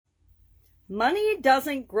Money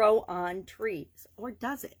doesn't grow on trees, or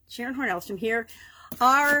does it? Sharon Hornellstrom here.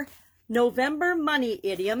 Our November money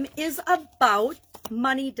idiom is about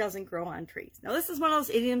money doesn't grow on trees. Now, this is one of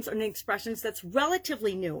those idioms and expressions that's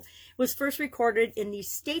relatively new. It was first recorded in the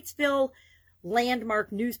Statesville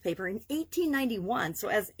Landmark newspaper in 1891. So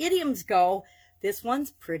as idioms go, this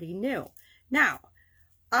one's pretty new. Now,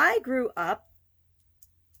 I grew up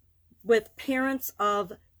with parents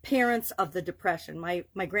of the Depression.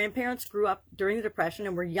 My grandparents grew up during the Depression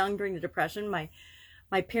and were young during the Depression.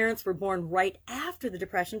 My parents were born right after the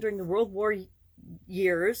Depression during the World War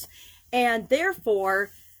years. And therefore,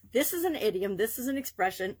 this is an idiom, this is an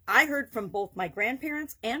expression I heard from both my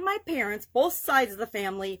grandparents and my parents, both sides of the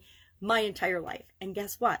family, my entire life. And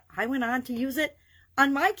guess what? I went on to use it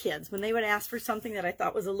on my kids when they would ask for something that I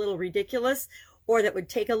thought was a little ridiculous, or that would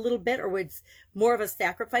take a little bit, or was more of a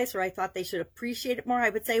sacrifice, or I thought they should appreciate it more. I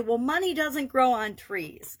would say, well, money doesn't grow on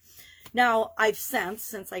trees. Now, I've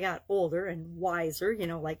since I got older and wiser,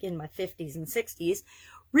 like in my 50s and 60s,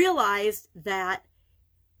 realized that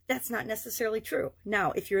that's not necessarily true.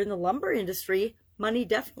 Now, if you're in the lumber industry, money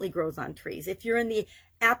definitely grows on trees. If you're in the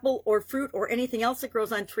apple or fruit or anything else that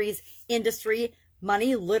grows on trees industry,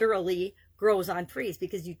 money literally grows on trees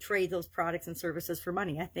because you trade those products and services for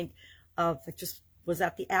money. I think I just was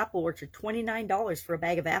at the apple orchard, $29 for a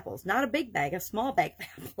bag of apples. Not a big bag, a small bag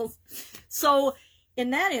of apples. So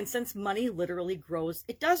in that instance, money literally grows.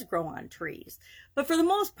 It does grow on trees. But for the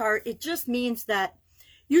most part, it just means that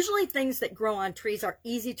usually things that grow on trees are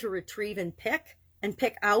easy to retrieve and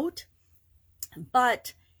pick out.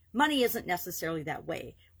 But money isn't necessarily that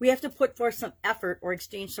way. We have to put forth some effort or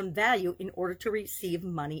exchange some value in order to receive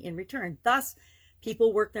money in return. Thus,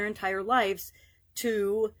 people work their entire lives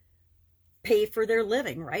to pay for their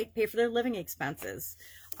living, right? Pay for their living expenses.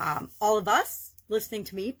 All of us listening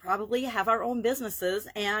to me probably have our own businesses,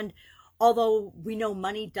 and although we know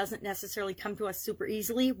money doesn't necessarily come to us super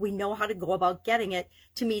easily, we know how to go about getting it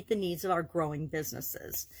to meet the needs of our growing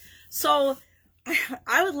businesses. So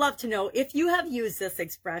I would love to know if you have used this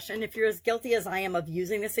expression, if you're as guilty as I am of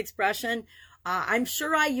using this expression. I'm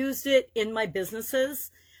sure I used it in my businesses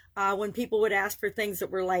when people would ask for things that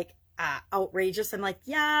were like outrageous. I'm like,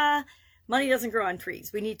 yeah, money doesn't grow on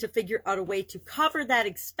trees. We need to figure out a way to cover that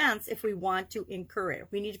expense if we want to incur it.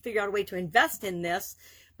 We need to figure out a way to invest in this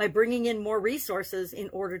by bringing in more resources in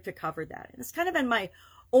order to cover that. And it's kind of been my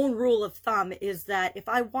own rule of thumb, is that if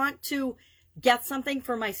I want to get something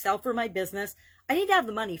for myself or my business, I need to have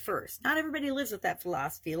the money first. Not everybody lives with that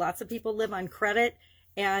philosophy. Lots of people live on credit,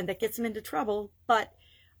 and that gets them into trouble. But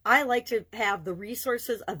I like to have the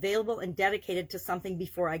resources available and dedicated to something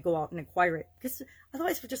before I go out and acquire it, because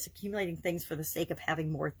otherwise we're just accumulating things for the sake of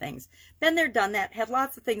having more things. Been there, done that, had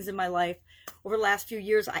lots of things in my life. Over the last few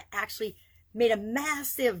years, I actually made a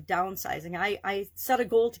massive downsizing. I set a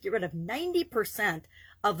goal to get rid of 90%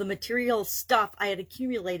 of the material stuff I had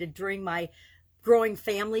accumulated during my growing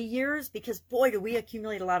family years, because boy, do we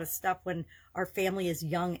accumulate a lot of stuff when our family is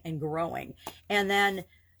young and growing. And then,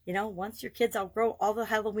 once your kids outgrow all the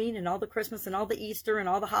Halloween and all the Christmas and all the Easter and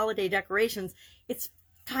all the holiday decorations, it's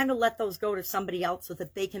time to let those go to somebody else so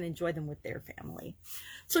that they can enjoy them with their family.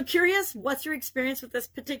 So curious, what's your experience with this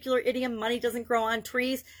particular idiom, money doesn't grow on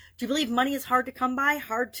trees? Do you believe money is hard to come by,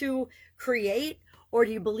 hard to create? Or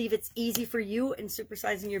do you believe it's easy for you in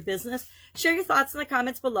supersizing your business? Share your thoughts in the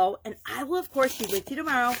comments below, and I will, of course, be with you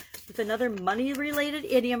tomorrow with another money-related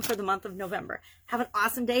idiom for the month of November. Have an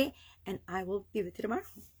awesome day, and I will be with you tomorrow.